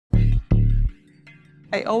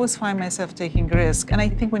I always find myself taking risk. And I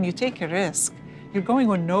think when you take a risk, you're going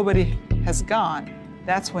where nobody has gone.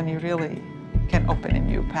 That's when you really can open a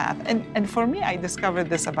new path. And for me, I discovered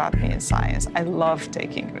this about me in science. I love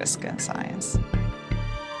taking risk in science.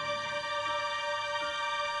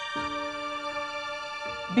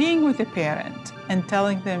 Being with a parent and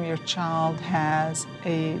telling them your child has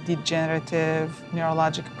a degenerative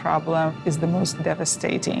neurological problem is the most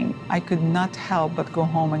devastating. I could not help but go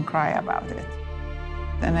home and cry about it.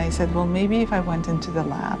 And I said, well, maybe if I went into the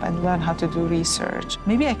lab and learned how to do research,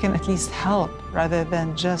 maybe I can at least help rather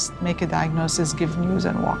than just make a diagnosis, give news,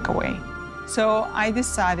 and walk away. So I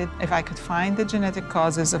decided if I could find the genetic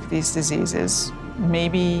causes of these diseases,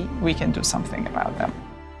 maybe we can do something about them.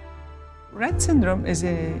 Rett syndrome is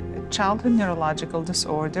a childhood neurological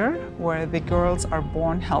disorder where the girls are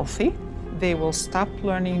born healthy. They will stop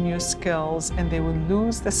learning new skills and they will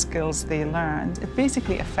lose the skills they learned. It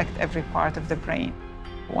basically affects every part of the brain.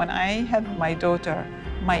 When I had my daughter,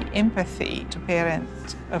 my empathy to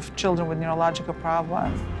parents of children with neurological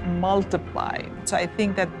problems multiplied. So I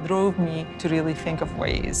think that drove me to really think of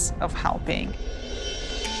ways of helping.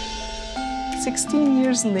 16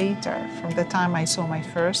 years later, from the time I saw my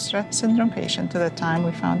first Rett syndrome patient to the time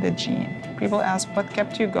we found the gene, people ask, what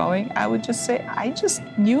kept you going? I would just say, I just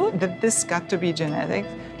knew that this got to be genetic,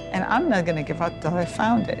 and I'm not going to give up till I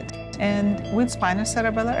found it. And with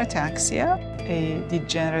spinocerebellar ataxia, a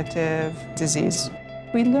degenerative disease,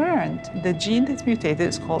 we learned the gene that's mutated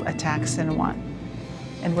is called ataxin-1.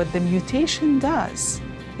 And what the mutation does,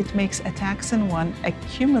 it makes ataxin-1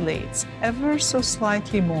 accumulates ever so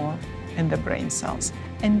slightly more in the brain cells.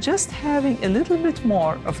 And just having a little bit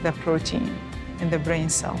more of the protein in the brain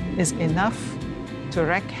cell is enough to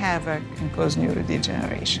wreak havoc and cause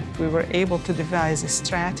neurodegeneration. We were able to devise a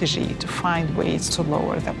strategy to find ways to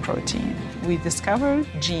lower the protein. We discovered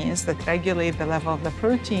genes that regulate the level of the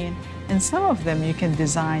protein, and some of them you can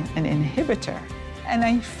design an inhibitor. And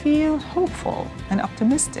I feel hopeful and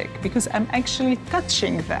optimistic because I'm actually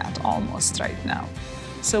touching that almost right now.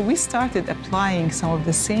 So we started applying some of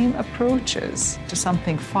the same approaches to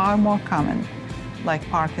something far more common, like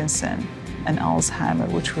Parkinson and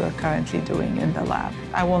Alzheimer, which we are currently doing in the lab.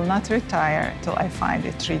 I will not retire till I find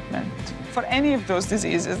a treatment for any of those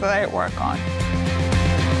diseases that I work on.